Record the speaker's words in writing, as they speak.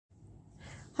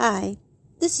Hi,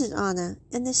 this is Anna,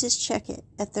 and this is Check It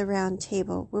at the Round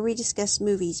Table, where we discuss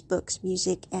movies, books,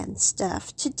 music, and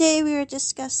stuff. Today we are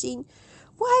discussing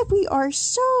why we are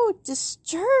so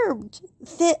disturbed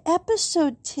that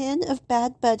episode 10 of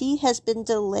Bad Buddy has been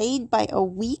delayed by a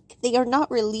week. They are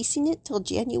not releasing it till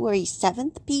January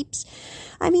 7th, peeps.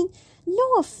 I mean,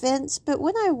 no offense, but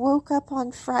when I woke up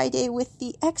on Friday with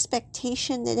the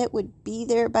expectation that it would be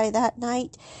there by that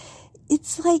night,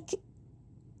 it's like,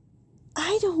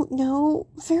 I don't know,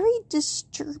 very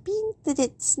disturbing that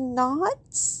it's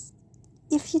not,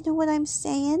 if you know what I'm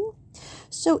saying.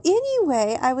 So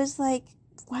anyway, I was like,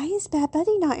 why is Bad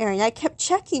Buddy not airing? I kept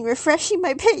checking, refreshing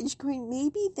my page, going,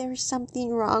 maybe there's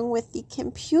something wrong with the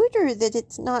computer that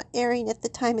it's not airing at the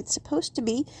time it's supposed to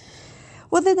be.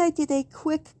 Well, then I did a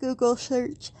quick Google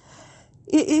search.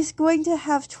 It is going to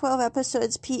have 12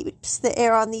 episodes, peeps, that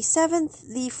air on the 7th,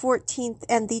 the 14th,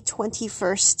 and the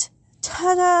 21st.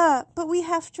 Ta-da! But we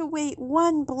have to wait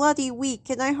one bloody week,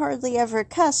 and I hardly ever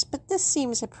cuss, but this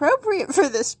seems appropriate for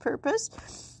this purpose.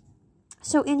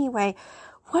 So anyway,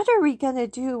 what are we gonna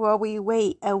do while we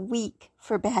wait a week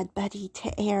for Bad Buddy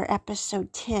to air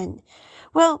episode 10?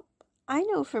 Well, I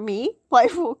know for me,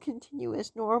 life will continue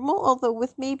as normal, although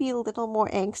with maybe a little more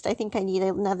angst. I think I need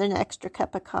another extra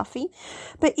cup of coffee.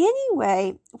 But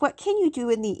anyway, what can you do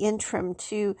in the interim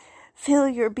to fill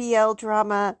your BL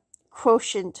drama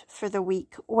quotient for the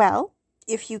week? Well,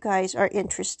 if you guys are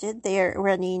interested, they are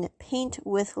running Paint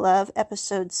with Love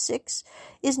episode 6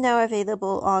 is now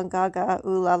available on Gaga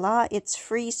Ooh La La. It's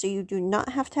free, so you do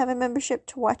not have to have a membership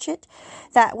to watch it.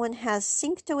 That one has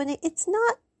Syncto in it. It's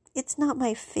not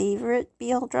my favorite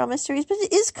BL drama series, but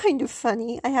it is kind of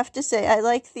funny, I have to say. I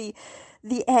like the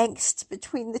angst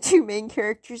between the two main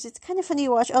characters. It's kind of funny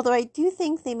to watch, although I do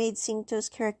think they made Syncto's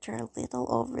character a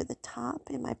little over the top,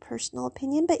 in my personal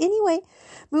opinion. But anyway,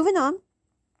 moving on.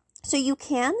 So you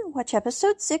can watch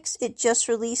episode 6. It just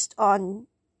released on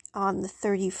the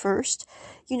 31st.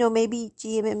 You know, maybe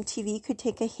GMMTV could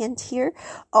take a hint here.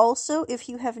 Also, if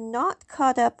you have not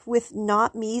caught up with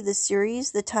Not Me, the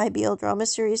series, the Thai BL drama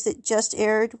series that just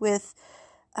aired with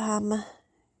Gun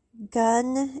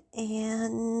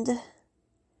and...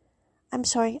 I'm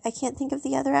sorry, I can't think of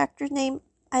the other actor's name.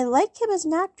 I like him as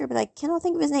an actor, but I cannot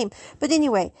think of his name. But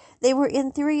anyway, they were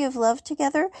in Theory of Love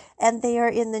together, and they are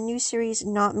in the new series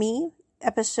Not Me.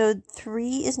 Episode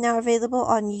 3 is now available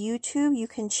on YouTube. You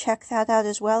can check that out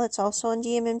as well. It's also on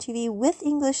GMMTV with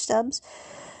English subs.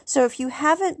 So if you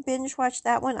haven't binge watched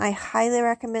that one, I highly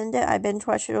recommend it. I binge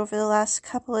watched it over the last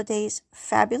couple of days.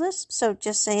 Fabulous. So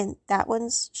just saying, that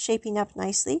one's shaping up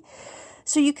nicely.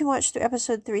 So you can watch through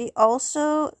episode 3.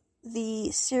 Also, the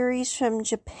series from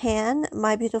Japan,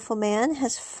 My Beautiful Man,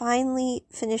 has finally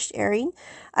finished airing.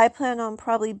 I plan on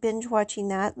probably binge watching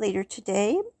that later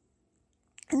today.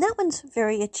 And that one's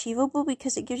very achievable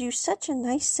because it gives you such a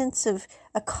nice sense of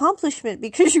accomplishment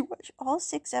because you watch all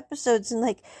 6 episodes in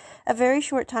like a very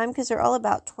short time because they're all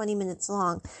about 20 minutes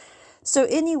long. So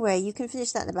anyway, you can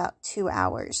finish that in about 2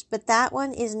 hours. But that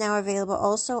one is now available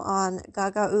also on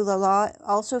Gaga Ooh La La.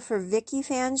 Also for Viki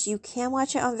fans, you can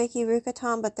watch it on Viki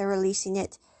Rukatom, but they're releasing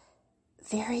it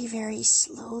very, very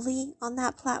slowly on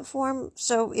that platform.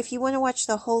 So if you want to watch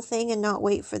the whole thing and not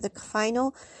wait for the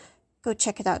final, go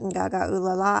check it out in Gaga Ooh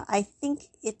La La. I think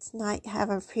it's not have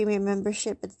a premium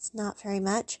membership, but it's not very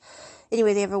much.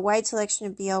 Anyway, they have a wide selection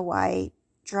of BLY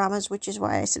dramas, which is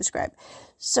why I subscribe.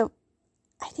 So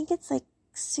I think it's like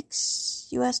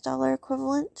 $6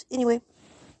 equivalent. Anyway,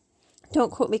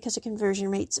 don't quote me because of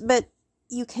conversion rates. But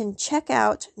you can check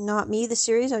out Not Me, the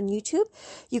series, on YouTube.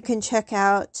 You can check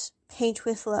out Paint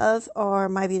with Love or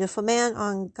My Beautiful Man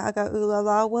on Gaga Ooh La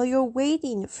La while you're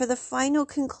waiting for the final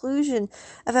conclusion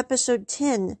of episode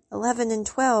 10, 11, and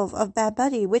 12 of Bad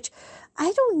Buddy, which,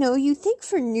 I don't know, you think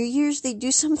for New Year's they'd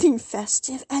do something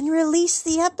festive and release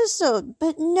the episode,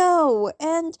 but no.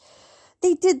 And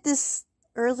they did this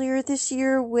earlier this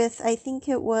year with, I think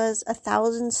it was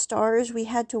 1,000 Stars. We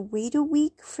had to wait a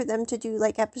week for them to do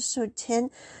like episode 10.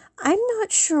 I'm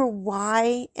not sure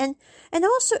why. And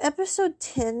also episode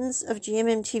 10s of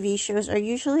GMMTV shows are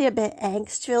usually a bit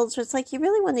angst filled. So it's like you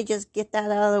really want to just get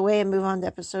that out of the way and move on to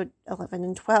episode 11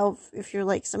 and 12 if you're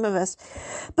like some of us.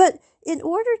 But in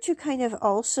order to kind of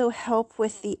also help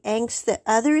with the angst that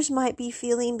others might be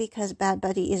feeling because Bad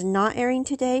Buddy is not airing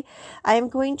today, I am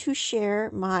going to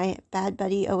share my Bad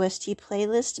Buddy OST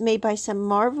playlist made by some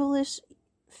marvelous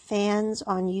fans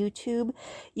on YouTube.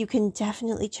 You can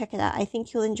definitely check it out. I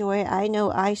think you'll enjoy it. I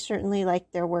know I certainly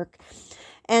like their work.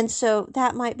 And so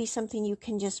that might be something you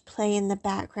can just play in the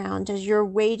background as you're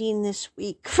waiting this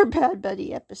week for Bad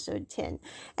Buddy episode 10.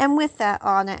 And with that,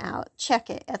 on and out.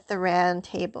 Check it at the round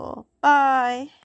table. Bye.